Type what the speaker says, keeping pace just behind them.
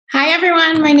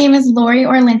everyone. My name is Lori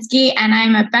Orlinsky, and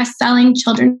I'm a best-selling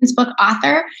children's book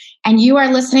author, and you are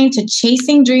listening to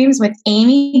Chasing Dreams with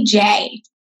Amy J.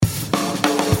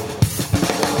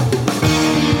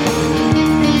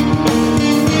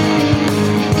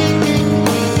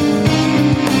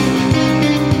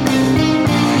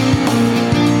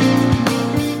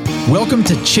 Welcome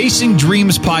to Chasing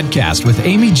Dreams podcast with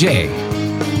Amy J.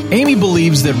 Amy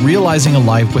believes that realizing a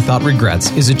life without regrets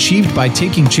is achieved by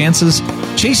taking chances,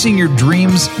 chasing your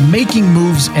dreams, making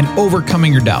moves, and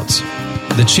overcoming your doubts.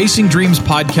 The Chasing Dreams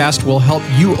podcast will help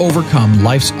you overcome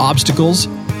life's obstacles,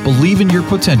 believe in your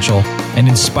potential, and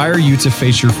inspire you to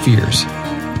face your fears.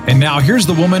 And now here's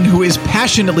the woman who is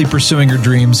passionately pursuing her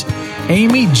dreams,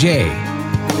 Amy J.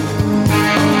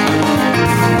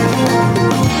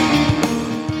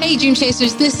 Hey, Dream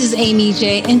Chasers, this is Amy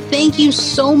J, and thank you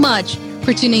so much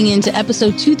for tuning in to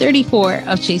episode 234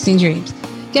 of Chasing Dreams.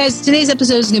 Guys, today's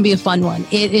episode is going to be a fun one.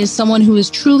 It is someone who is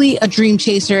truly a dream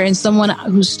chaser and someone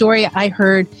whose story I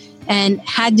heard and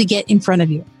had to get in front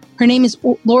of you. Her name is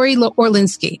Lori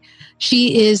Orlinsky.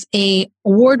 She is an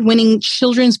award-winning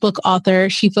children's book author.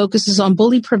 She focuses on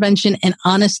bully prevention and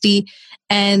honesty,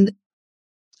 and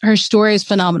her story is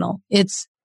phenomenal. It's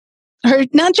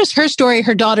not just her story,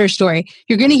 her daughter's story.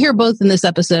 You're going to hear both in this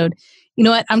episode. You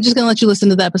know what? I'm just going to let you listen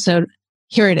to the episode.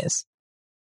 Here it is.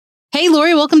 Hey,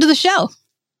 Lori, welcome to the show.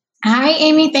 Hi,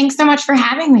 Amy. Thanks so much for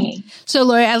having me. So,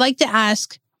 Lori, I like to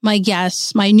ask my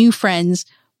guests, my new friends,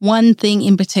 one thing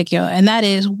in particular, and that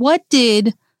is, what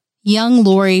did young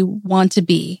Lori want to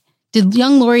be? Did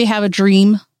young Lori have a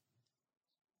dream?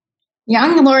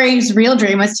 Young Lori's real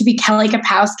dream was to be Kelly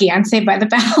Kapowski on Saved by the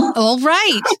Bell. All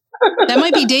right. That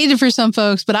might be dated for some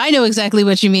folks, but I know exactly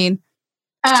what you mean.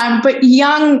 But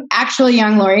young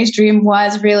Lori's dream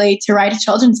was really to write a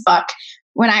children's book.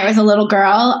 When I was a little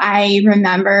girl, I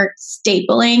remember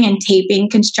stapling and taping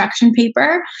construction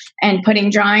paper and putting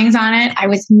drawings on it. I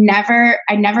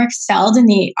never excelled in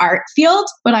the art field,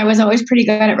 but I was always pretty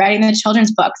good at writing the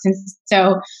children's books. And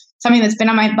so something that's been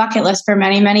on my bucket list for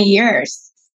many, many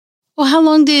years. Well, how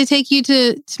long did it take you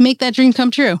to make that dream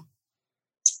come true?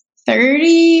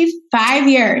 35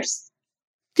 years.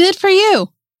 Good for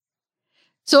you.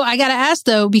 So I got to ask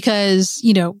though, because,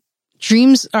 you know,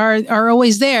 dreams are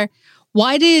always there.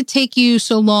 Why did it take you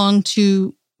so long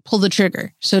to pull the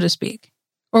trigger, so to speak?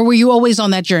 Or were you always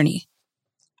on that journey?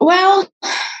 Well,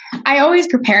 I always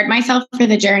prepared myself for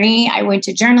the journey. I went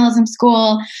to journalism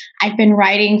school. I've been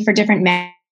writing for different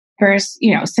papers,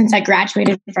 since I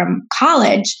graduated from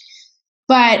college.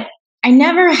 But I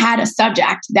never had a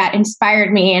subject that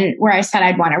inspired me and where I said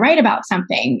I'd want to write about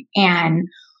something. And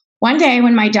one day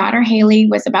when my daughter Haley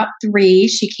was about 3,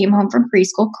 she came home from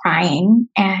preschool crying,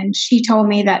 and she told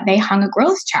me that they hung a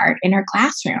growth chart in her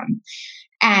classroom.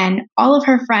 And all of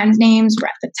her friends' names were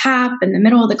at the top in the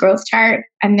middle of the growth chart,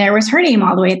 and there was her name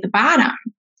all the way at the bottom.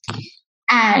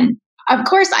 And of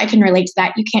course I can relate to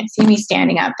that. You can't see me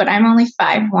standing up, but I'm only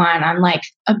 5'1" on like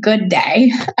a good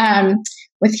day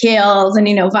with heels and,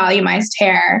 volumized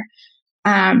hair.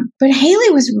 But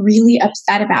Haley was really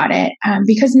upset about it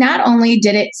because not only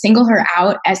did it single her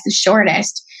out as the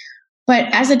shortest, but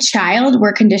as a child,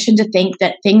 we're conditioned to think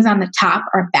that things on the top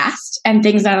are best and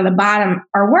things on the bottom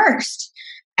are worst.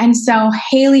 And so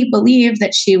Haley believed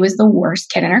that she was the worst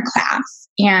kid in her class.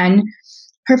 And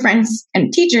her friends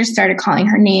and teachers started calling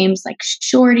her names like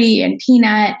Shorty and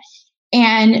Peanut.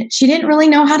 And she didn't really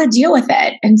know how to deal with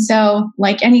it. And so,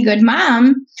 like any good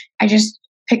mom, I just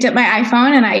picked up my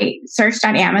iPhone and I searched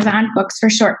on Amazon books for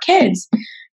short kids.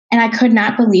 And I could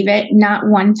not believe it. Not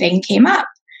one thing came up.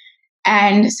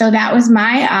 And so that was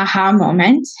my aha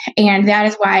moment. And that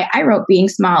is why I wrote Being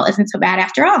Small Isn't So Bad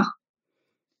After All.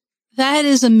 That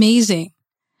is amazing.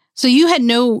 So you had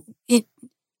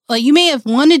you may have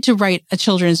wanted to write a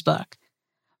children's book,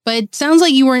 but it sounds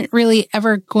like you weren't really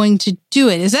ever going to do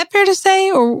it. Is that fair to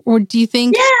say? Or do you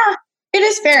think? Yeah, it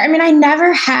is fair. I mean,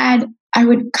 I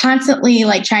would constantly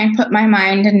try and put my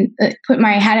mind and put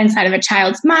my head inside of a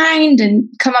child's mind and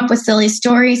come up with silly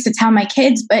stories to tell my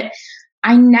kids. But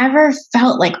I never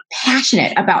felt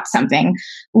passionate about something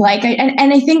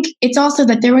and I think it's also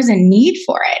that there was a need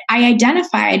for it. I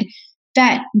identified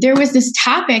that there was this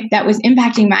topic that was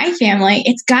impacting my family.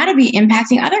 It's got to be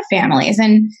impacting other families.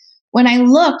 And when I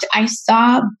looked, I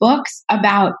saw books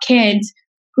about kids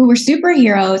who were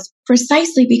superheroes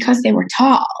precisely because they were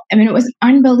tall. I mean, it was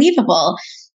unbelievable.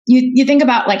 You think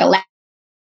about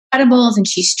Incredibles, and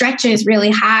she stretches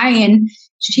really high, and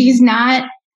she's not,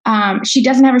 she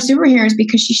doesn't have her superheroes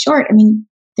because she's short. I mean,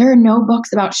 there are no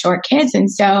books about short kids. And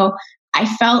so I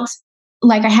felt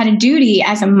like I had a duty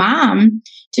as a mom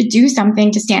to do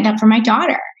something to stand up for my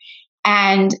daughter.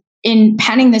 And in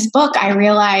penning this book, I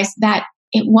realized that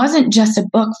it wasn't just a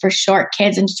book for short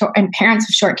kids and parents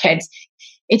of short kids.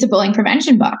 It's a bullying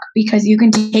prevention book because you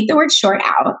can take the word short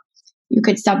out. You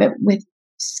could sub it with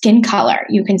skin color.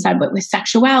 You can sub it with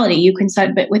sexuality. You can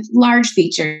sub it with large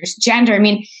features, gender. I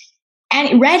mean,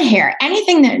 and red hair,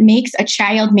 anything that makes a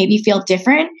child maybe feel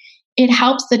different, it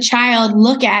helps the child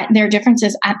look at their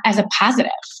differences as a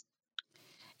positive.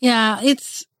 Yeah,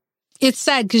 it's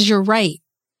sad because you're right.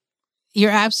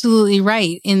 You're absolutely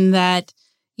right in that,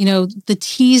 the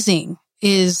teasing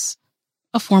is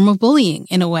a form of bullying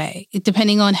in a way,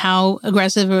 depending on how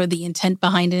aggressive or the intent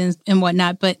behind it and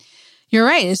whatnot. But you're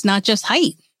right. It's not just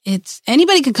height. It's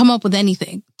anybody can come up with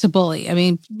anything to bully. I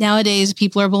mean, nowadays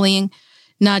people are bullying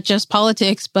not just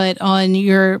politics, but on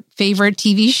your favorite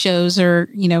TV shows or,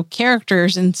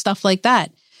 characters and stuff like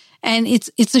that. And it's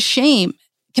a shame.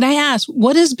 Can I ask,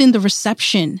 what has been the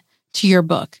reception to your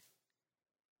book?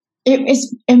 It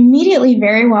is immediately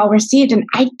very well received. And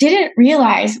I didn't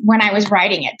realize when I was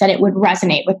writing it that it would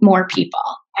resonate with more people.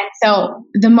 And so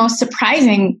the most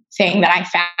surprising thing that I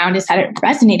found is that it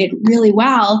resonated really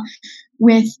well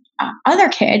with other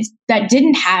kids that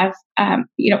didn't have,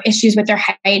 issues with their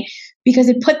height, because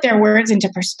it put their words into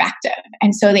perspective.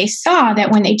 And so they saw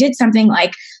that when they did something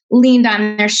like leaned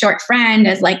on their short friend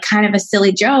as like kind of a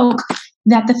silly joke,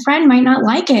 that the friend might not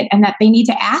like it and that they need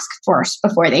to ask first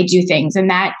before they do things, and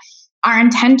that our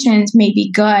intentions may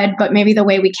be good, but maybe the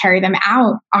way we carry them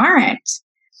out aren't.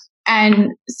 And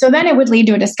so then it would lead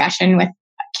to a discussion with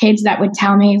kids that would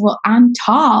tell me, well, I'm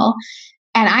tall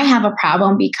and I have a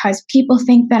problem because people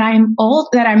think that I'm old,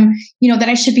 that I'm, that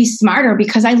I should be smarter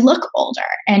because I look older.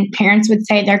 And parents would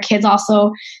say their kids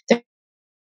also, the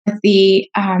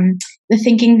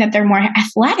thinking that they're more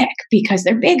athletic because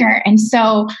they're bigger. And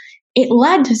so it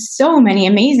led to so many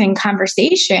amazing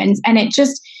conversations. And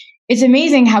it's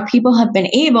amazing how people have been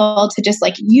able to just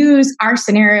like use our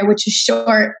scenario, which is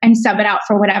short, and sub it out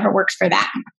for whatever works for them.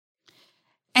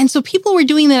 And so people were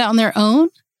doing that on their own?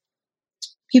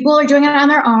 People are doing it on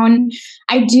their own.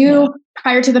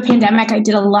 Prior to the pandemic, I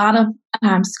did a lot of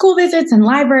school visits and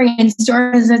library and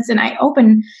store visits, and I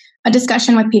open a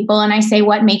discussion with people and I say,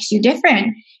 what makes you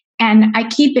different? And I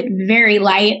keep it very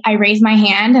light. I raise my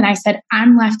hand and I said,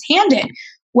 I'm left-handed.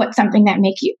 What's something that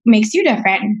makes you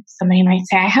different? And somebody might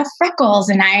say, I have freckles.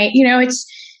 And it's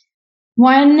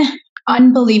one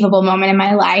unbelievable moment in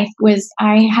my life was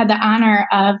I had the honor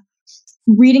of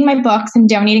reading my books and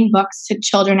donating books to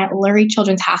children at Lurie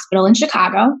Children's Hospital in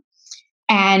Chicago.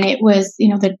 And it was,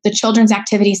 the Children's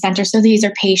Activity Center. So these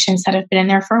are patients that have been in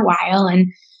there for a while.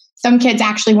 And some kids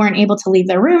actually weren't able to leave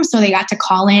their room, so they got to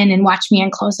call in and watch me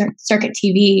on closed circuit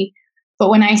TV. But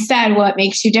when I said, what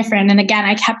makes you different? And again,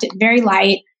 I kept it very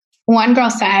light. One girl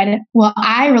said, well,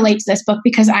 I relate to this book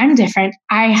because I'm different.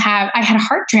 I had a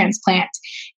heart transplant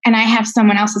and I have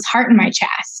someone else's heart in my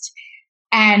chest.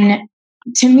 And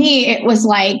to me, it was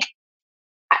like,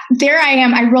 there I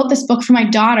am. I wrote this book for my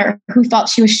daughter who felt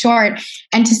she was short,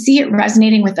 and to see it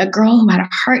resonating with a girl who had a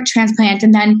heart transplant.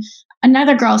 And then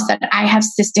another girl said, I have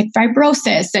cystic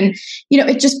fibrosis. And,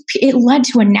 it led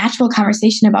to a natural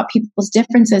conversation about people's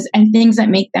differences and things that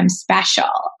make them special.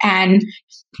 And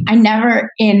I never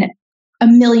in a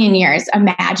million years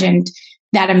imagined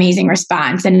that amazing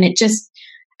response. And it just,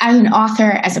 as an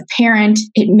author, as a parent,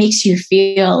 it makes you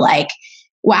feel like,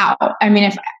 wow. I mean,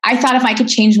 if I could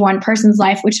change one person's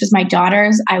life, which was my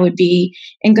daughter's, I would be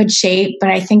in good shape.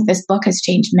 But I think this book has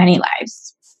changed many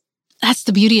lives. That's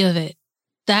the beauty of it.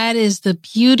 That is the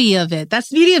beauty of it. That's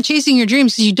the beauty of chasing your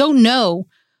dreams, because you don't know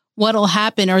what'll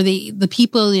happen or the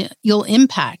people you'll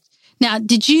impact. Now,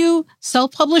 did you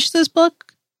self-publish this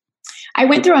book? I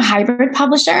went through a hybrid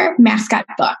publisher, Mascot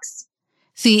Books.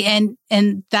 See, and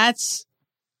that's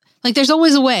like, there's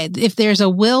always a way. If there's a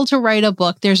will to write a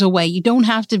book, there's a way. You don't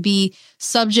have to be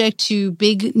subject to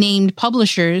big named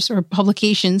publishers or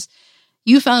publications.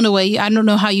 You found a way. I don't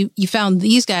know how you found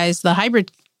these guys, the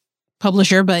hybrid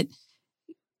publisher, but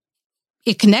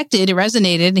it connected, it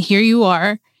resonated, and here you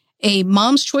are, a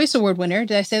Mom's Choice Award winner.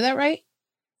 Did I say that right?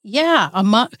 Yeah,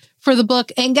 for the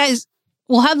book. And guys,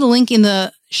 we'll have the link in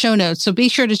the show notes, so be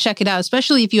sure to check it out,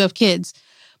 especially if you have kids.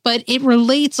 But it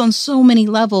relates on so many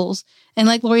levels. And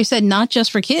like Lori said, not just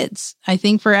for kids, I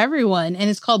think for everyone. And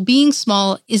it's called Being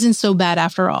Small Isn't So Bad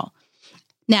After All.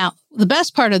 Now, the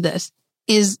best part of this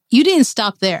is you didn't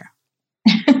stop there.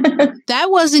 That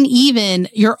wasn't even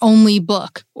your only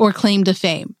book or claim to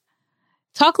fame.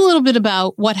 Talk a little bit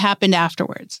about what happened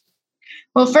afterwards.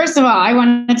 Well, first of all, I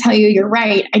want to tell you, you're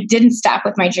right. I didn't stop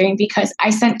with my dream because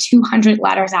I sent 200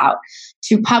 letters out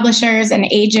to publishers and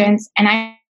agents, and I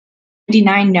had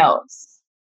 99 no's.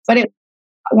 But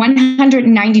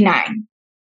 199.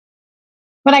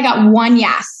 But I got one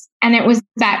yes. And it was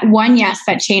that one yes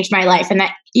that changed my life. And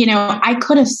that, I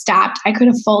could have stopped. I could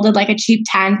have folded like a cheap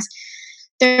tent.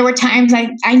 There were times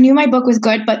I knew my book was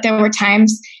good, but there were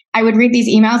times I would read these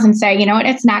emails and say, you know what,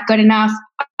 it's not good enough.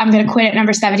 I'm going to quit at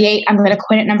number 78. I'm going to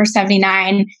quit at number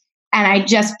 79. And I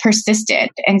just persisted.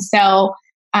 And so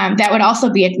that would also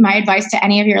be my advice to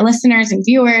any of your listeners and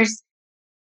viewers.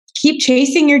 Keep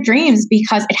chasing your dreams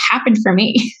because it happened for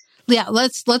me. Yeah,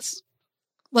 let's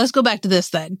go back to this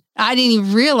then. I didn't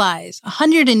even realize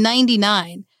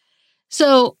 199.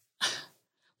 So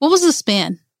what was the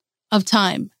span of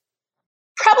time?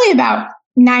 Probably about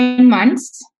 9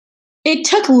 months. It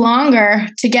took longer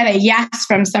to get a yes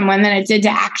from someone than it did to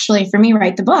actually, for me,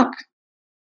 write the book.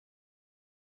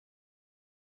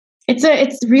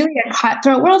 It's really a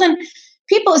cutthroat world. And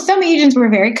some agents were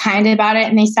very kind about it.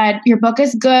 And they said, your book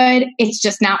is good. It's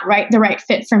just not the right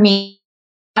fit for me.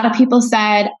 A lot of people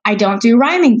said, I don't do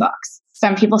rhyming books.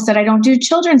 Some people said, I don't do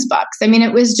children's books. I mean,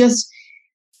 it was just,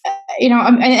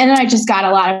 and I just got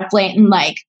a lot of blatant,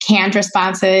 canned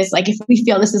responses. Like, if we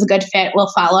feel this is a good fit,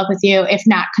 we'll follow up with you. If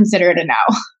not, consider it a no.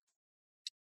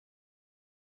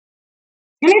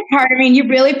 And it's hard. I mean, you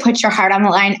really put your heart on the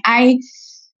line.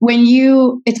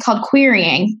 It's called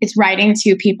querying. It's writing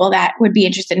to people that would be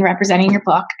interested in representing your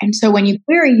book. And so when you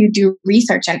query, you do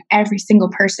research on every single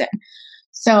person.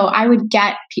 So I would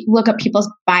look up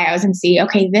people's bios and see,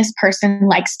 okay, this person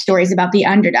likes stories about the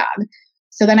underdog.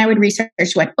 So then I would research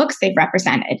what books they've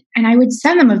represented, and I would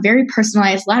send them a very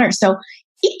personalized letter. So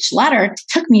each letter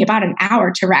took me about an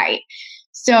hour to write.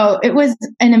 So it was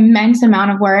an immense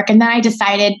amount of work. And then I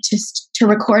decided to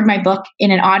record my book in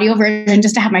an audio version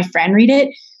just to have my friend read it.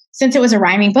 Since it was a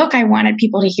rhyming book, I wanted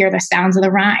people to hear the sounds of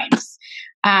the rhymes.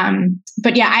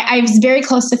 But yeah, I was very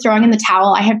close to throwing in the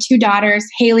towel. I have 2 daughters.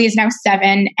 Haley is now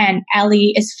 7 and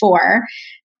Ellie is 4.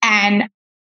 And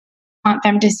I want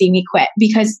them to see me quit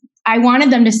because I wanted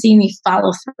them to see me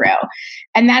follow through.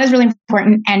 And that is really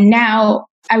important. And now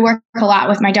I work a lot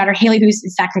with my daughter, Haley, who's in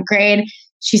 2nd grade.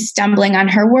 She's stumbling on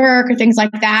her work or things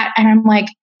like that. And I'm like,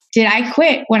 did I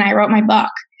quit when I wrote my book?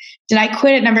 Did I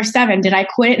quit at number 7? Did I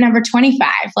quit at number 25?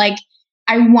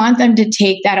 I want them to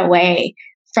take that away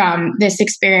from this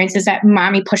experience, is that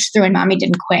mommy pushed through and mommy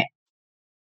didn't quit.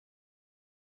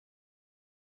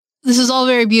 This is all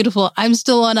very beautiful. I'm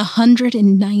still on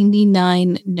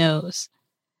 199 no's.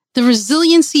 The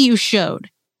resiliency you showed,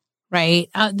 right?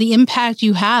 The impact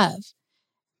you have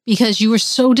because you were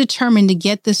so determined to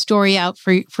get this story out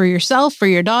for yourself, for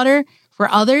your daughter, for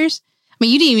others. I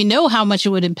mean, you didn't even know how much it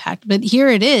would impact, but here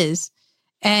it is.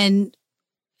 And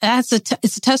it's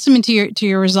a testament to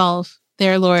your resolve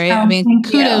there, Lori. I mean,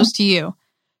 kudos to you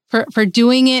for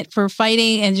doing it, for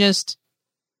fighting, and just,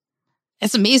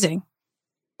 it's amazing.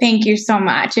 Thank you so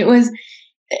much. It was,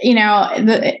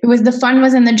 the fun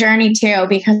was in the journey too,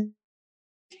 because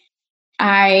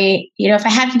if I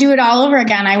had to do it all over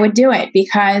again, I would do it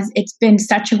because it's been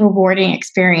such a rewarding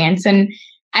experience. And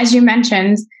as you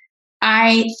mentioned,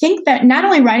 I think that not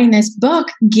only writing this book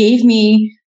gave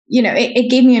me, it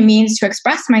gave me a means to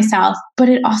express myself, but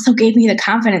it also gave me the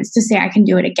confidence to say I can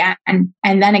do it again and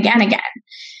then again.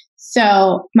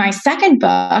 So my second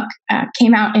book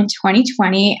came out in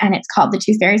 2020, and it's called The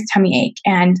Tooth Fairy's Tummy Ache.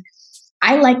 And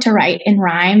I like to write in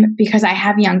rhyme because I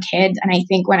have young kids, and I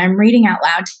think when I'm reading out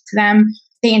loud to them,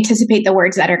 they anticipate the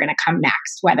words that are going to come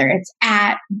next, whether it's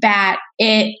at, bat,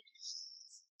 it.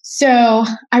 So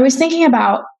I was thinking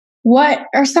about what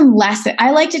are some lessons.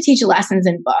 I like to teach lessons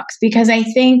in books because I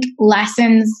think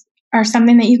lessons are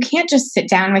something that you can't just sit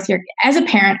down with as a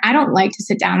parent, I don't like to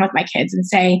sit down with my kids and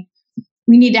say,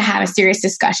 we need to have a serious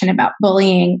discussion about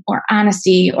bullying or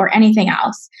honesty or anything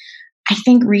else. I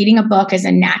think reading a book is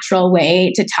a natural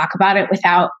way to talk about it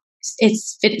without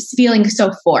it's feeling so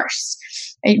forced.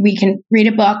 We can read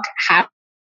a book, have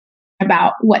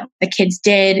about what the kids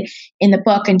did in the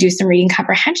book, and do some reading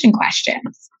comprehension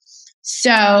questions.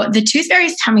 So The Tooth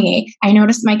Fairy's Tummy Ache, I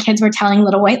noticed my kids were telling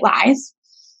little white lies.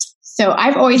 So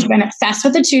I've always been obsessed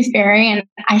with the Tooth Fairy, and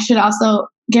I should also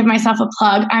give myself a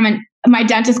plug. My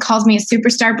dentist calls me a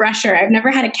superstar brusher. I've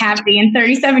never had a cavity in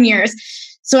 37 years.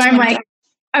 So I'm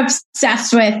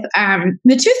obsessed with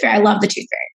the Tooth Fairy. I love the Tooth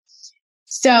Fairy.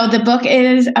 So the book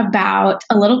is about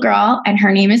a little girl, and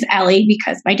her name is Ellie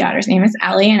because my daughter's name is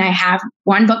Ellie, and I have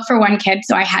one book for one kid,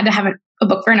 so I had to have a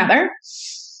book for another.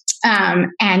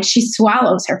 And she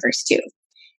swallows her first tooth.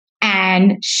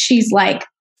 And she's like,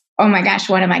 oh my gosh,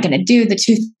 what am I going to do? The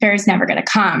Tooth Fairy's never going to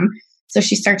come. So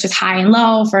she searches high and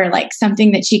low for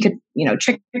something that she could,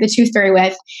 trick the Tooth Fairy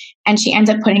with. And she ends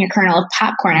up putting a kernel of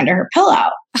popcorn under her pillow.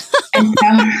 And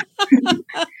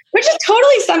so Which is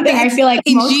totally something I feel like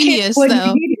most kids would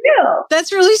do.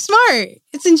 That's really smart.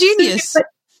 It's ingenious.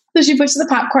 So she pushes the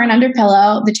popcorn under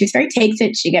pillow. The tooth fairy takes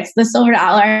it. She gets the silver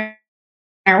dollar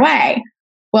in her way.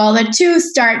 Well, the tooth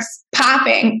starts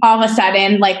popping all of a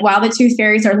sudden, like while the tooth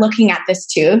fairies are looking at this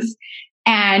tooth.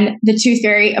 And the tooth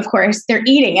fairy, of course, they're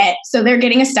eating it. So they're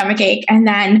getting a stomachache. And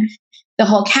then the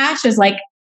whole catch is like,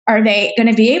 are they going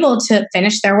to be able to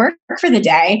finish their work for the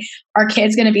day? Are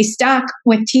kids going to be stuck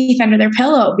with teeth under their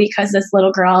pillow because this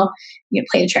little girl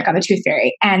played a trick on the tooth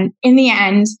fairy? And in the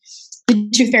end, the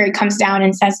tooth fairy comes down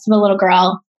and says to the little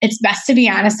girl, it's best to be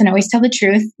honest and always tell the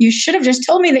truth. You should have just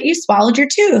told me that you swallowed your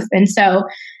tooth. And so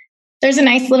there's a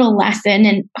nice little lesson.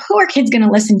 And who are kids going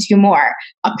to listen to more,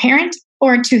 a parent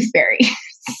or a tooth fairy?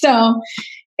 So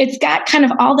it's got kind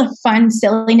of all the fun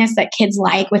silliness that kids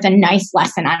like with a nice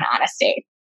lesson on honesty.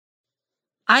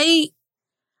 I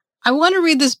want to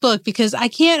read this book because I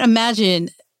can't imagine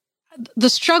the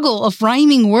struggle of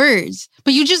rhyming words,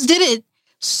 but you just did it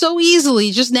so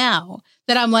easily just now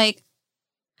that I'm like,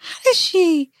 how does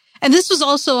she? And this was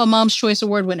also a Mom's Choice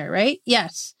Award winner, right?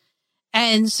 Yes.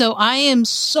 And so I am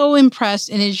so impressed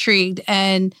and intrigued,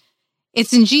 and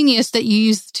it's ingenious that you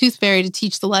use the tooth fairy to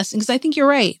teach the lesson, because I think you're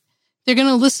right. They're going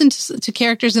to listen to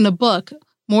characters in a book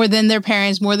more than their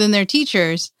parents, more than their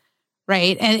teachers,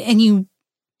 right? And you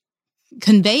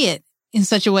convey it in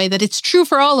such a way that it's true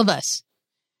for all of us.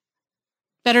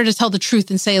 Better to tell the truth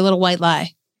than say a little white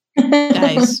lie.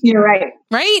 Guys. You're right.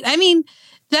 Right? I mean,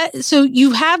 so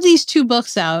you have these two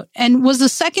books out, and was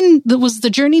the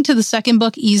journey to the second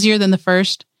book easier than the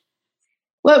first?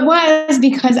 Well, it was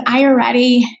because I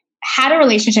already had a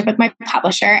relationship with my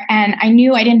publisher, and I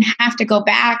knew I didn't have to go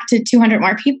back to 200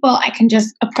 more people. I can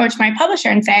just approach my publisher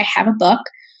and say, I have a book,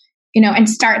 and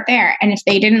start there. And if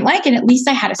they didn't like it, at least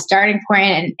I had a starting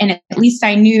point, and at least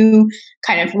I knew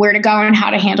kind of where to go and how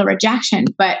to handle rejection.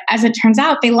 But as it turns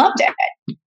out, they loved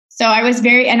it. So I was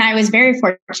very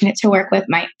fortunate to work with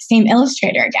my same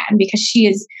illustrator again, because she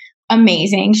is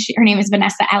amazing. Her name is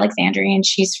Vanessa Alexandri, and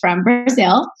she's from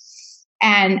Brazil.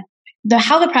 And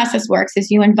how the process works is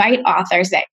you invite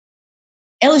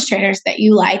illustrators that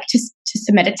you like to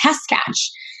submit a test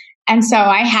sketch. And so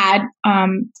I had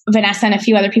Vanessa and a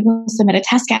few other people submit a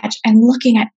test sketch, and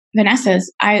looking at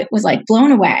Vanessa's, I was like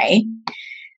blown away.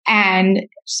 And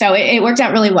so it worked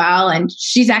out really well. And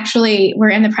we're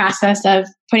in the process of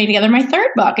putting together my third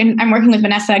book, and I'm working with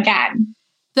Vanessa again.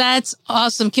 That's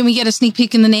awesome. Can we get a sneak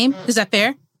peek in the name? Is that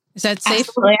fair? Is that safe?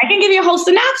 Absolutely. I can give you a whole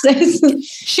synopsis.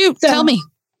 Shoot, tell me.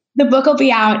 The book will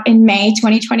be out in May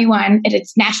 2021.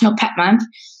 It's National Pet Month.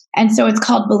 And so it's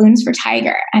called Balloons for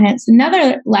Tiger. And it's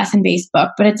another lesson-based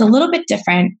book, but it's a little bit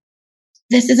different.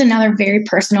 This is another very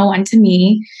personal one to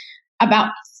me.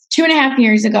 About 2.5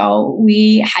 years ago,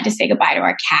 we had to say goodbye to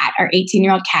our cat, our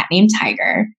 18-year-old cat named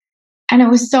Tiger. And it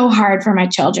was so hard for my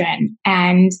children.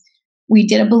 And we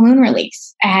did a balloon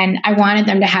release, and I wanted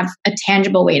them to have a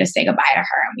tangible way to say goodbye to her.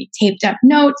 And we taped up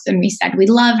notes, and we said we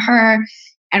love her,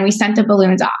 and we sent the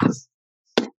balloons off.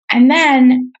 And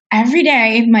then every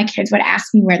day my kids would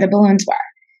ask me where the balloons were.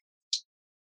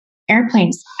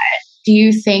 Airplane saw it. Do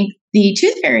you think the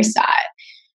tooth fairy saw it?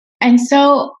 And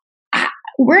so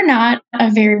we're not a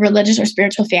very religious or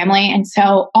spiritual family. And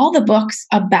so all the books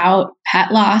about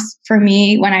pet loss for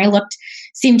me, when I looked,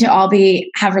 seemed to all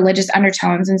have religious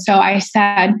undertones. And so I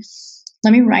said,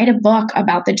 let me write a book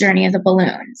about the journey of the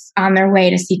balloons on their way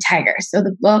to see Tiger. So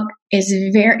the book is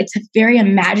it's a very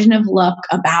imaginative look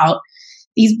about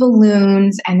these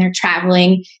balloons, and they're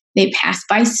traveling. They pass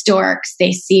by storks.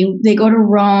 They go to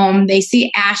Rome. They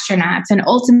see astronauts, and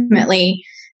ultimately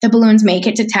the balloons make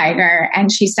it to Tiger,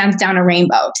 and she sends down a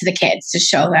rainbow to the kids to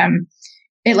show them.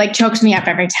 It like chokes me up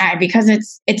every time, because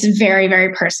it's very,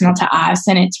 very personal to us.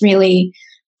 And it's really,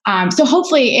 so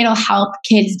hopefully it'll help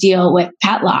kids deal with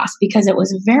pet loss, because it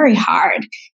was very hard.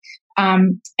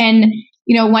 And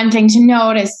one thing to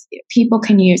note is people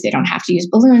can they don't have to use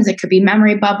balloons. It could be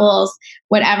memory bubbles,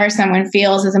 whatever someone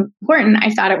feels is important. I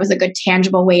thought it was a good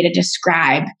tangible way to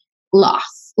describe love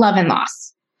and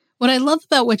loss. What I love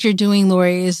about what you're doing,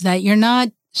 Lori, is that you're not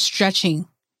stretching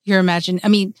your imagination. I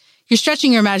mean, you're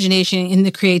stretching your imagination in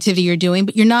the creativity you're doing,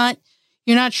 but you're not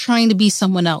trying to be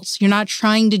someone else. You're not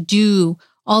trying to do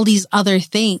all these other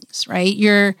things, right?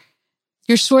 Your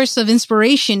source of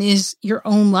inspiration is your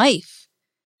own life.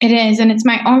 It is. And it's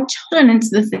my own children. It's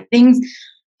the things.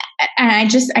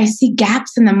 And I see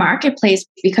gaps in the marketplace,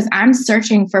 because I'm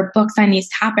searching for books on these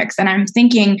topics, and I'm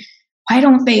thinking, why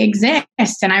don't they exist?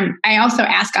 And I also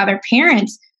ask other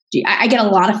parents. I get a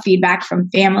lot of feedback from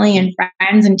family and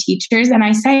friends and teachers, and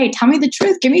I say, tell me the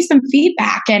truth, give me some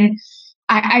feedback. And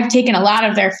I've taken a lot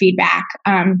of their feedback.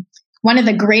 one of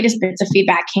the greatest bits of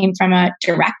feedback came from a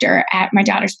director at my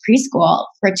daughter's preschool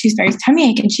for Tooth Fairy's Tummy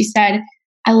Ache. And she said,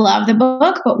 I love the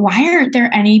book, but why aren't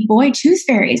there any boy tooth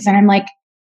fairies? And I'm like,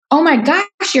 oh my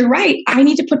gosh, you're right. I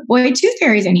need to put boy tooth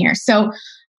fairies in here. So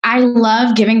I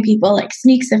love giving people like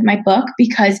sneaks of my book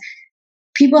because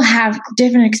people have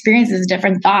different experiences,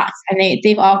 different thoughts, and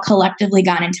they've all collectively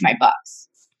gone into my books.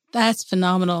 That's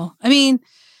phenomenal. I mean,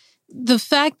 the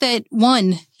fact that,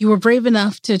 one, you were brave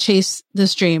enough to chase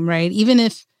this dream, right? Even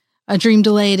if a dream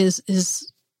delayed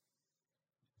is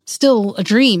still a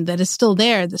dream that is still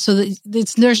there, so that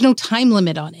there's no time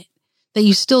limit on it, that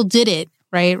you still did it,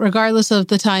 right? Regardless of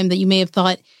the time that you may have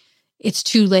thought it's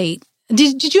too late.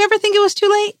 Did you ever think it was too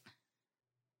late?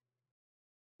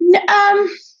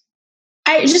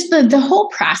 I just, the whole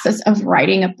process of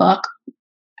writing a book,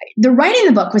 writing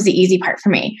the book was the easy part for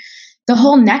me. The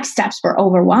whole next steps were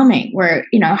overwhelming, where,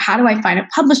 how do I find a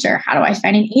publisher? How do I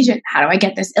find an agent? How do I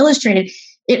get this illustrated?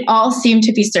 It all seemed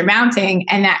to be surmounting.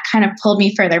 And that kind of pulled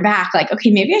me further back. Like,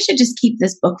 okay, maybe I should just keep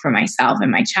this book for myself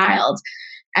and my child.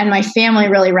 And my family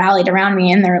really rallied around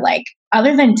me. And they're like,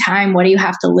 other than time, what do you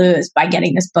have to lose by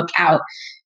getting this book out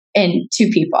to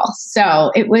people?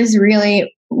 So it was really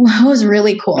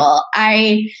cool.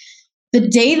 The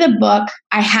day the book,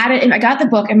 I got the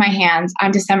book in my hands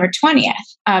on December 20th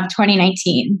of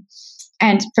 2019.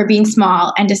 And for being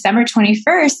small, and December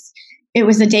 21st, it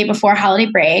was the day before holiday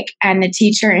break. And the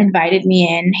teacher invited me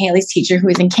in, Haley's teacher, who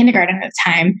was in kindergarten at the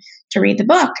time, to read the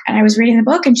book. And I was reading the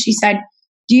book and she said,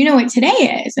 do you know what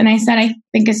today is? And I said, I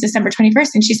think it's December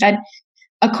 21st. And she said,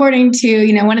 according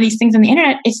to, one of these things on the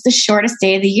internet, it's the shortest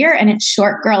day of the year and it's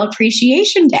Short Girl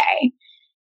Appreciation Day.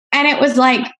 And it was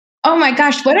like, oh my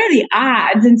gosh, what are the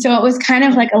odds? And so it was kind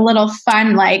of like a little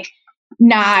fun, like,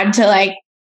 nod to like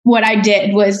what I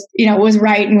did was, was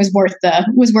right and was worth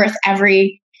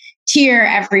every tear,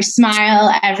 every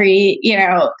smile, every,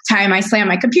 time I slammed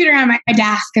my computer on my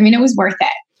desk. I mean, it was worth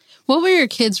it. What were your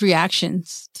kids'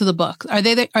 reactions to the book? Are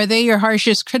they your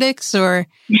harshest critics or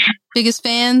biggest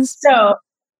fans? So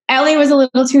Ellie was a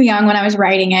little too young when I was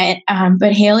writing it.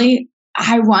 But Haley,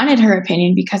 I wanted her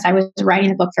opinion because I was writing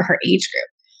the book for her age group.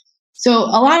 So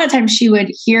a lot of times she would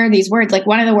hear these words, like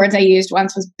one of the words I used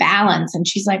once was balance. And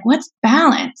she's like, what's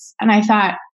balance? And I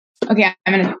thought, okay,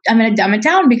 I'm going to dumb it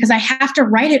down because I have to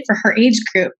write it for her age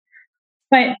group.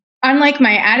 But unlike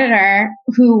my editor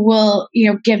who will,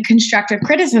 give constructive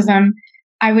criticism,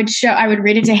 I would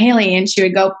read it to Haley and she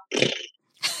would go,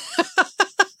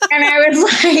 and I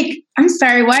was like, I'm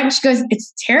sorry, what? And she goes,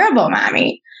 it's terrible,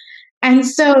 Mommy. And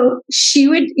so she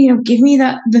would, give me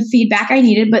the feedback I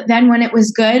needed. But then when it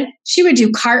was good, she would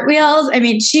do cartwheels. I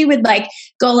mean, she would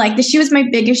go like this. She was my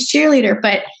biggest cheerleader,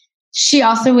 but she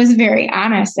also was very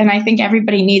honest. And I think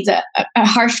everybody needs a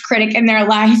harsh critic in their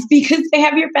life because they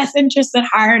have your best interests at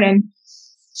heart. And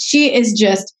she is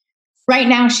just, right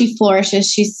now she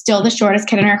flourishes. She's still the shortest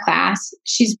kid in her class.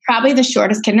 She's probably the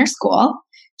shortest kid in her school.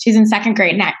 She's in second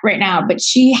grade right now, but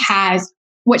she has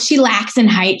what she lacks in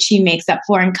height, she makes up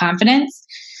for in confidence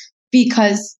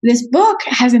because this book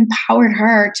has empowered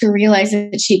her to realize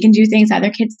that she can do things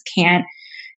other kids can't.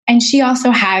 And she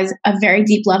also has a very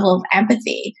deep level of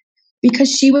empathy because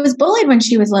she was bullied when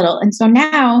she was little. And so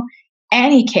now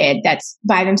any kid that's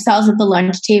by themselves at the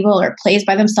lunch table or plays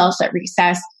by themselves at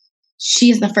recess,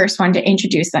 she's the first one to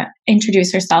introduce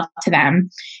herself to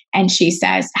them. And she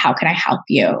says, how can I help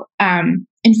you?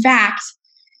 In fact,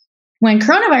 when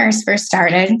coronavirus first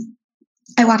started,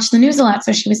 I watched the news a lot.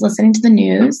 So she was listening to the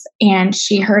news and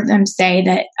she heard them say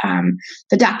that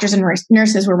the doctors and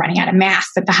nurses were running out of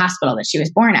masks at the hospital that she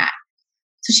was born at.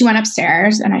 So she went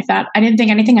upstairs and I didn't think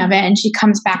anything of it. And she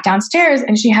comes back downstairs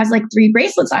and she has like 3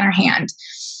 bracelets on her hand.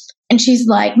 And she's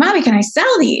like, Mommy, can I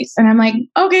sell these? And I'm like,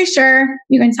 okay, sure.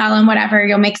 You can sell them, whatever.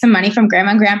 You'll make some money from Grandma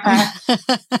and Grandpa.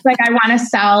 Like, I want to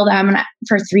sell them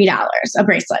for $3 a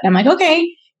bracelet. And I'm like, okay.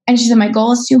 And she said, my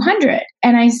goal is 200.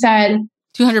 And I said,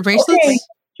 200 bracelets? Okay,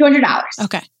 $200.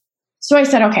 Okay. So I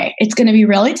said, okay, it's going to be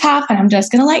really tough. And I'm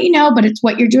just going to let you know, but it's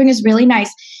what you're doing is really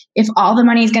nice. If all the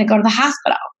money is going to go to the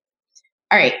hospital.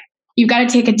 All right. You've got to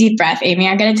take a deep breath, Amy.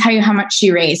 I'm going to tell you how much she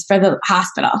raised for the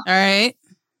hospital. All right.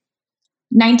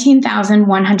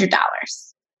 $19,100.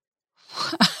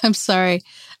 I'm sorry.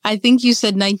 I think you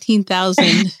said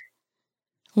 $19,100.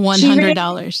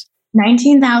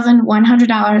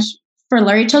 $19,100 for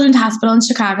Lurie Children's Hospital in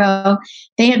Chicago.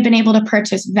 They have been able to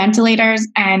purchase ventilators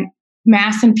and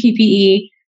masks and PPE.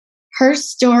 Her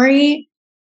story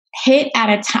hit at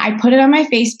a time. I put it on my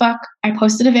Facebook. I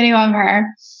posted a video of her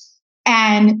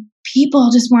and people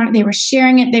they were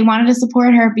sharing it. They wanted to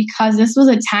support her because this was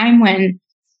a time when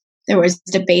there was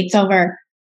debates over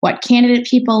what candidate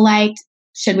people liked.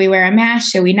 should we wear a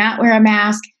mask? Should we not wear a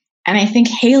mask? And I think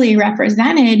Haley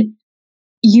represented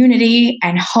unity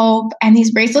and hope. And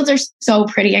these bracelets are so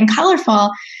pretty and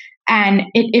colorful. And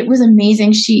it was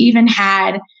amazing. She even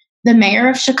had the mayor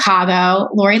of Chicago,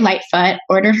 Lori Lightfoot,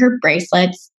 ordered her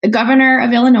bracelets, the governor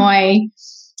of Illinois,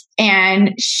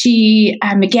 and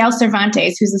Miguel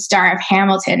Cervantes, who's the star of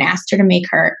Hamilton, asked her to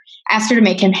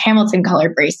make him Hamilton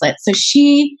colored bracelets. So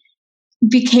she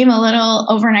became a little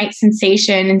overnight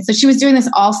sensation. And so she was doing this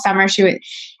all summer.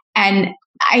 And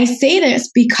I say this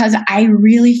because I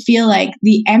really feel like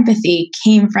the empathy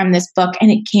came from this book, and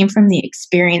it came from the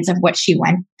experience of what she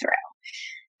went through.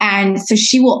 And so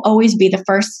she will always be the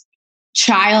first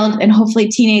child and hopefully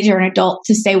teenager and adult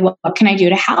to say, what can I do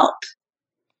to help?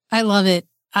 I love it.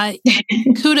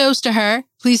 Kudos to her.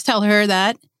 Please tell her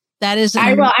that. That is.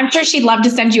 I will. I'm sure she'd love to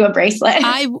send you a bracelet.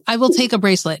 I will take a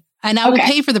bracelet, and I will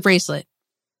pay for the bracelet.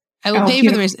 I will pay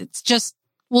for the bracelet. It's just,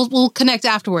 we'll connect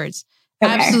afterwards.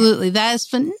 Okay. Absolutely. That is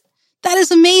fun. That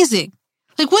is amazing.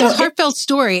 Like, what a heartfelt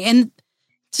story. And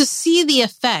to see the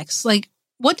effects, like,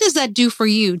 what does that do for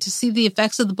you to see the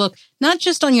effects of the book, not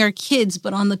just on your kids,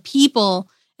 but on the people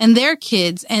and their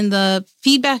kids and the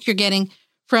feedback you're getting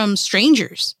from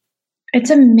strangers?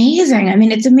 It's amazing. I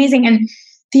mean, it's amazing. And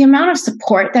the amount of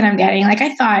support that I'm getting, like,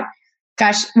 I thought,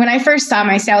 gosh, when I first saw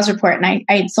my sales report and I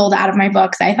had sold out of my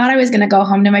books, I thought I was going to go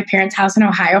home to my parents' house in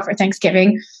Ohio for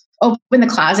Thanksgiving, open the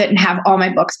closet and have all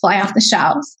my books fly off the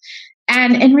shelves.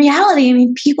 And in reality, I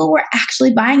mean, people were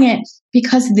actually buying it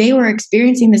because they were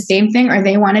experiencing the same thing, or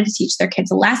they wanted to teach their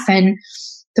kids a lesson.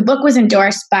 The book was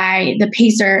endorsed by the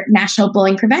Pacer National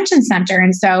Bullying Prevention Center.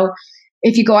 And so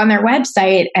if you go on their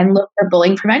website and look for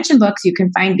bullying prevention books, you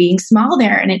can find Being Small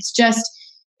there. And it starts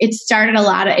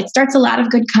a lot of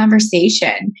good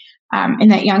conversation in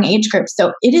that young age group.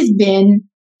 So it has been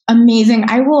amazing.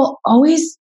 I will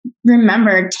always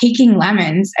remember taking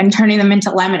lemons and turning them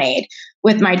into lemonade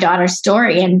with my daughter's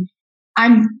story. And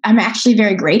I'm actually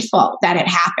very grateful that it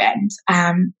happened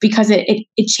because it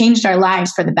changed our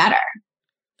lives for the better.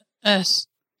 Yes.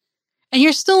 And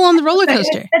you're still on the roller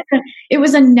coaster. It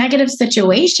was a negative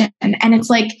situation. And it's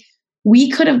like,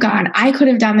 I could have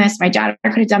done this, my daughter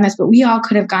could have done this, but we all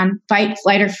could have gone fight,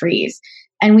 flight, or freeze.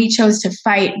 And we chose to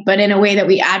fight, but in a way that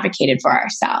we advocated for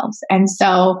ourselves. And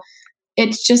so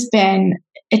it's been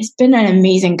an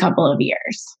amazing couple of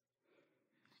years.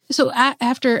 So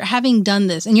after having done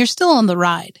this, and you're still on the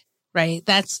ride, right?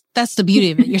 That's the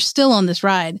beauty of it. You're still on this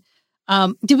ride.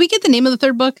 Did we get the name of the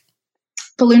third book?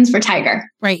 Balloons for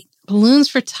Tiger. Right. Balloons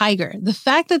for Tiger. The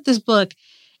fact that this book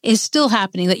is still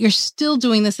happening, that you're still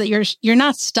doing this, that you're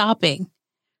not stopping,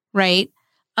 right?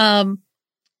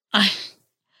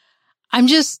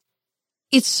 It's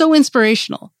so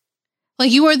inspirational.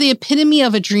 Like, you are the epitome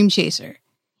of a dream chaser,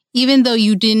 even though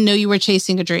you didn't know you were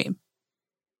chasing a dream.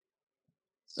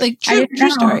 Like, true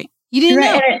story. You didn't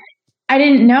know. I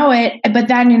didn't know it, but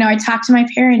then, I talked to my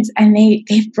parents and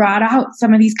they've brought out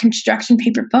some of these construction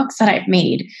paper books that I've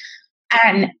made.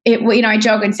 And I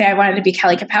joke and say I wanted to be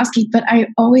Kelly Kapowski, but I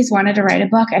always wanted to write a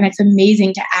book, and it's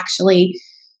amazing to actually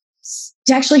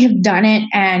have done it.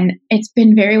 And it's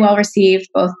been very well received,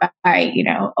 both by,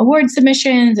 award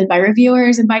submissions and by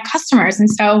reviewers and by customers. And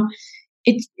so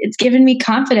it's given me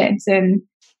confidence. And,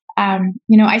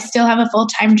 I still have a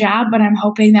full-time job, but I'm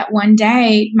hoping that one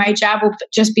day my job will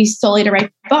just be solely to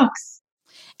write books.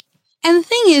 And the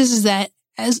thing is that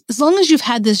as long as you've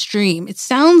had this dream, it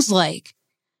sounds like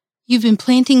you've been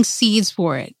planting seeds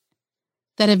for it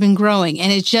that have been growing,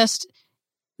 and it just,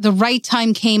 the right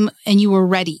time came and you were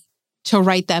ready to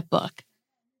write that book.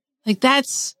 Like,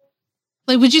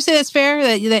 would you say that's fair?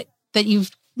 That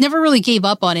you've never really gave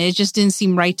up on it? It just didn't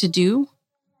seem right to do?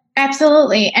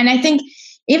 Absolutely. And I think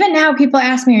even now people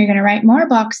ask me, are you going to write more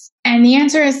books? And the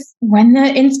answer is, when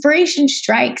the inspiration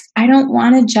strikes. I don't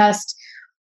want to just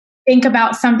think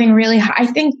about something really hard. I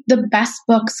think the best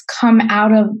books come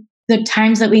out of the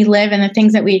times that we live and the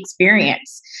things that we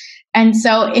experience. And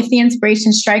so if the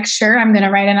inspiration strikes, sure, I'm going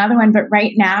to write another one. But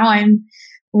right now I'm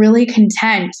really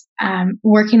content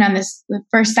working on this, the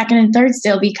first, second, and third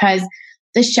still, because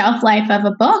the shelf life of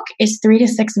a book is 3 to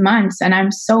 6 months. And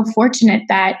I'm so fortunate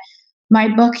that my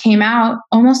book came out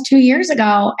almost 2 years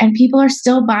ago and people are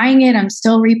still buying it. I'm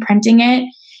still reprinting it.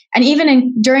 And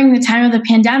even during the time of the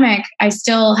pandemic, I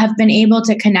still have been able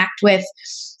to connect with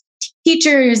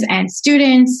teachers and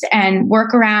students and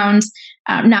work around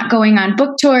not going on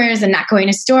book tours and not going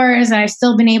to stores. And I've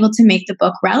still been able to make the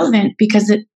book relevant because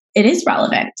it is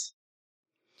relevant.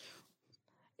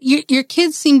 Your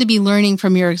kids seem to be learning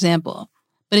from your example.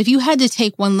 But if you had to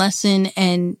take one lesson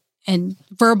and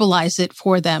verbalize it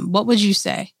for them, what would you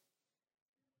say?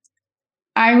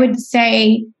 I would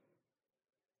say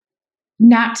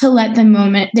not to let the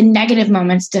negative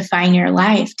moments define your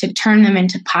life, to turn them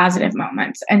into positive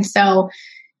moments. And so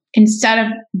instead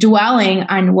of dwelling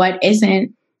on what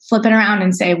isn't, flip it around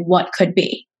and say what could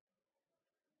be.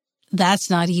 That's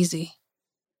not easy.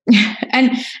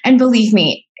 And believe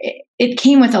me, it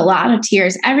came with a lot of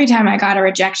tears. Every time I got a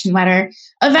rejection letter,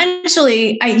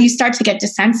 eventually you start to get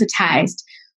desensitized.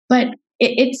 But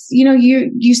it's,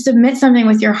 you submit something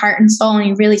with your heart and soul and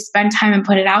you really spend time and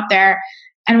put it out there.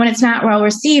 And when it's not well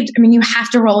received, I mean, you have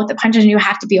to roll with the punches and you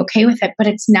have to be okay with it. But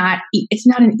it's not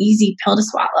an easy pill to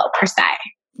swallow per se.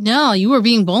 No, you were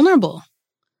being vulnerable.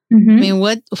 Mm-hmm. I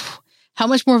mean, how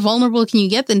much more vulnerable can you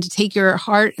get than to take your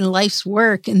heart and life's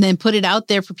work and then put it out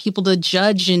there for people to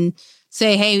judge and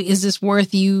say, hey, is this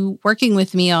worth you working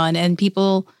with me on? And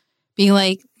people being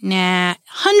like, nah,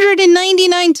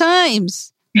 199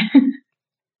 times.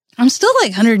 I'm still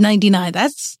like 199.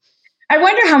 I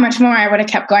wonder how much more I would have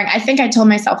kept going. I think I told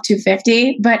myself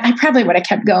 250, but I probably would have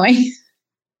kept going.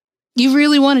 You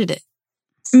really wanted it.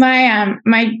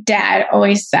 My dad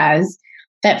always says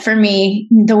that for me,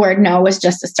 the word no was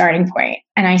just a starting point.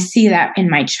 And I see that in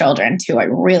my children too. I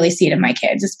really see it in my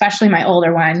kids, especially my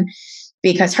older one,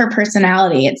 because her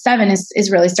personality at 7 is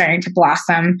really starting to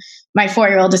blossom. My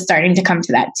 4-year-old is starting to come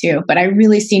to that too. But I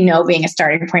really see no being a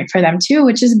starting point for them too,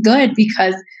 which is good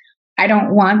because I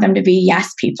don't want them to be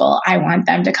yes people. I want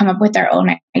them to come up with their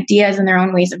own ideas and their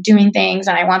own ways of doing things.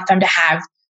 And I want them to have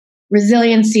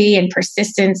resiliency and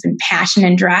persistence and passion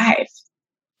and drive.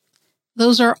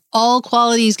 Those are all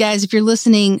qualities, guys. If you're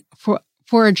listening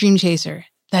for a dream chaser,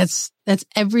 that's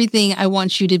everything I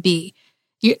want you to be.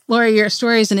 Lori, your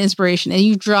story is an inspiration, and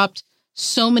you dropped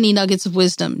so many nuggets of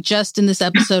wisdom just in this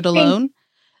episode alone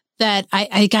that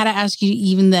I got to ask you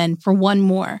even then for one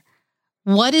more.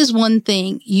 What is one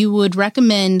thing you would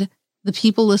recommend the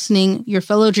people listening, your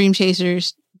fellow dream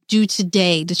chasers, do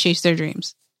today to chase their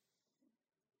dreams?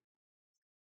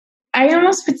 I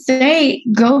almost would say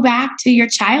go back to your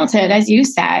childhood, as you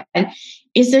said.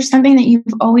 Is there something that you've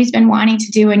always been wanting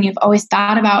to do and you've always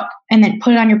thought about, and then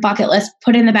put it on your bucket list,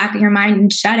 put it in the back of your mind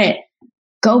and shut it?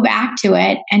 Go back to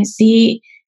it and see,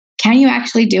 can you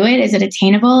actually do it? Is it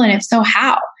attainable? And if so,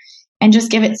 how? And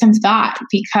just give it some thought,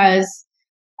 because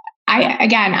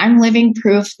I'm living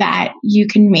proof that you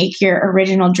can make your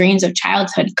original dreams of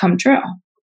childhood come true.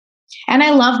 And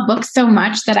I love books so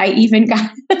much that I even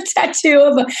got a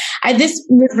tattoo this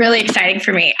was really exciting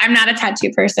for me. I'm not a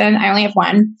tattoo person. I only have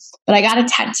one, but I got a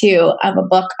tattoo of a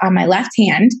book on my left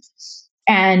hand.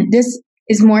 And this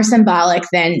is more symbolic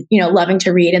than, loving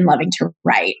to read and loving to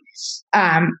write.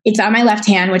 It's on my left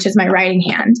hand, which is my writing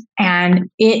hand. And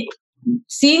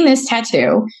seeing this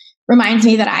tattoo reminds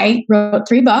me that I wrote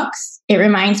 3 books. It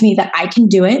reminds me that I can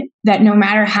do it, that no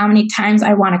matter how many times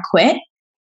I want to quit,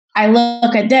 I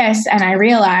look at this and I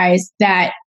realize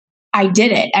that I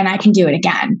did it and I can do it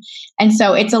again. And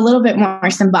so it's a little bit more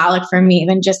symbolic for me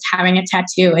than just having a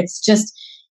tattoo.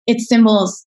 It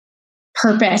symbols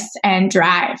purpose and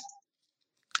drive.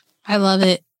 I love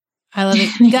it.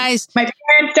 Guys. My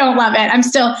parents don't love it. I'm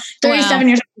still 37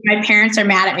 years old. My parents are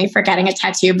mad at me for getting a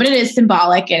tattoo, but it is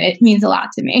symbolic and it means a lot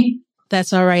to me.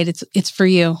 That's all right. It's for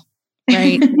you,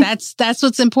 right? That's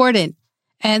what's important.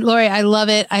 And Lori, I love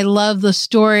it. I love the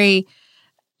story.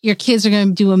 Your kids are going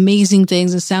to do amazing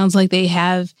things. It sounds like they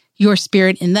have your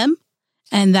spirit in them.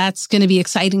 And that's going to be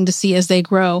exciting to see as they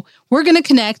grow. We're going to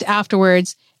connect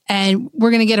afterwards and we're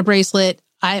going to get a bracelet.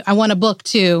 I want a book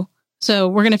too. So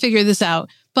we're going to figure this out.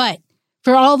 But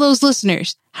for all those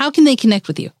listeners, how can they connect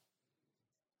with you?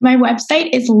 My website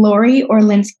is Lori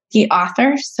Orlinsky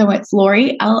Author. So it's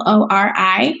Lori,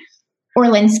 Lori,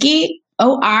 Orlinsky,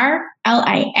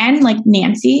 ORLIN, like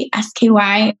Nancy,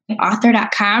 SKY,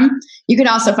 author.com. You could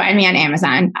also find me on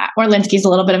Amazon. Orlinsky's a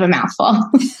little bit of a mouthful.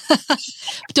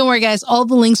 Don't worry, guys. All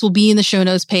the links will be in the show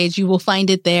notes page. You will find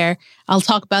it there. I'll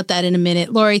talk about that in a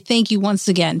minute. Lori, thank you once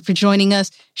again for joining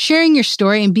us, sharing your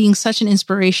story and being such an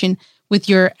inspiration with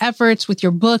your efforts, with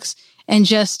your books, and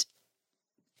just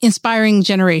inspiring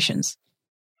generations.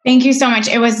 Thank you so much.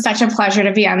 It was such a pleasure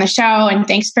to be on the show. And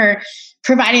thanks for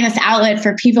providing this outlet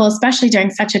for people, especially during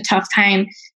such a tough time,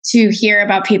 to hear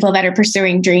about people that are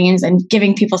pursuing dreams and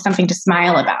giving people something to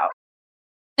smile about.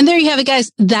 And there you have it,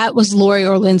 guys. That was Lori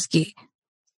Orlinsky.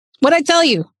 What'd I tell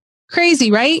you?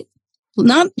 Crazy, right?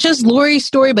 Not just Lori's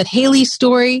story, but Haley's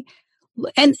story.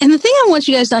 And the thing I want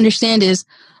you guys to understand is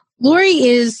Lori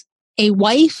is a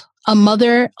wife, a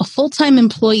mother, a full-time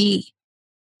employee.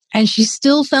 And she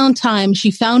still found time. She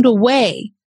found a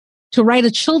way to write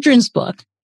a children's book,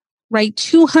 write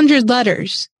 200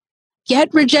 letters,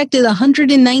 get rejected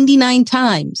 199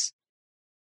 times,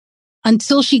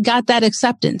 until she got that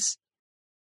acceptance.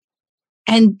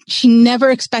 And she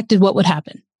never expected what would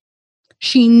happen.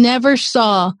 She never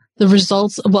saw the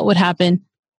results of what would happen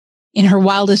in her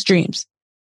wildest dreams.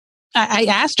 I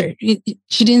asked her,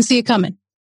 she didn't see it coming.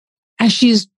 And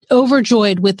she's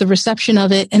overjoyed with the reception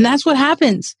of it. And that's what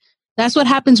happens. That's what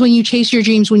happens when you chase your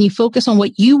dreams, when you focus on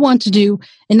what you want to do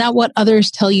and not what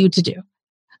others tell you to do.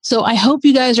 So I hope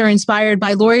you guys are inspired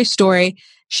by Lori's story.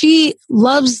 She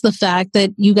loves the fact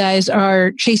that you guys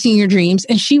are chasing your dreams,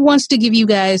 and she wants to give you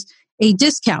guys a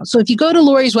discount. So if you go to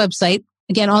Lori's website,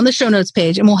 again, on the show notes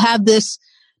page, and we'll have this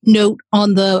note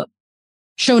on the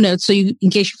show notes, so in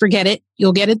case you forget it,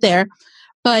 you'll get it there.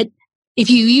 But if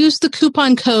you use the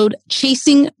coupon code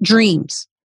Chasing Dreams,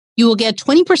 you will get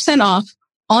 20% off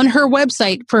on her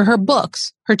website for her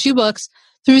books, her 2 books,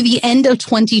 through the end of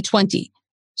 2020.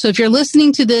 So if you're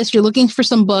listening to this, you're looking for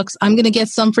some books, I'm going to get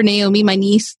some for Naomi, my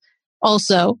niece,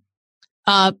 also.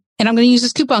 And I'm going to use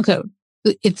this coupon code.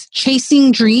 It's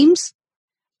Chasing Dreams.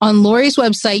 On Lori's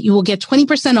website, you will get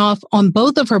 20% off on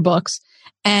both of her books.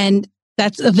 And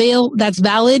that's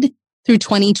valid through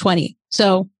 2020.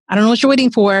 So I don't know what you're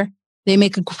waiting for. They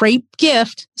make a great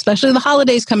gift, especially the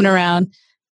holidays coming around.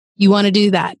 You want to do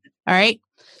that. All right.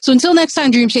 So until next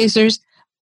time, Dream Chasers,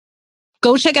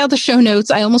 go check out the show notes.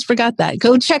 I almost forgot that.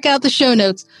 Go check out the show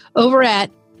notes over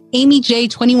at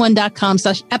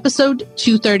amyj21.com/episode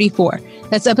 234.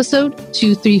 That's episode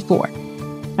 234.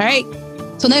 All right.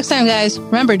 Till next time, guys,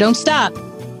 remember, don't stop.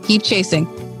 Keep chasing.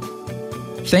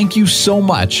 Thank you so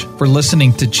much for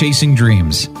listening to Chasing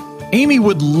Dreams. Amy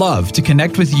would love to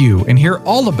connect with you and hear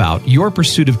all about your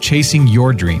pursuit of chasing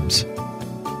your dreams.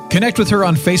 Connect with her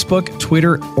on Facebook,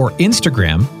 Twitter, or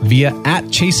Instagram via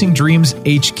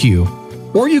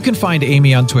 @ChasingDreamsHQ. Or you can find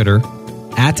Amy on Twitter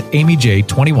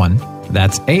 @AmyJ21.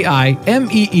 That's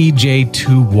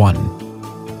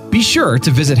AIMEEJ21. Be sure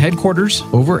to visit headquarters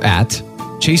over at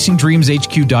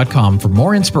ChasingDreamsHQ.com for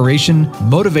more inspiration,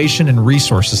 motivation, and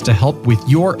resources to help with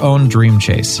your own dream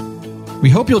chase. We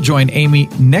hope you'll join Amy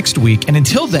next week, and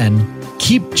until then,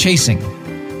 keep chasing.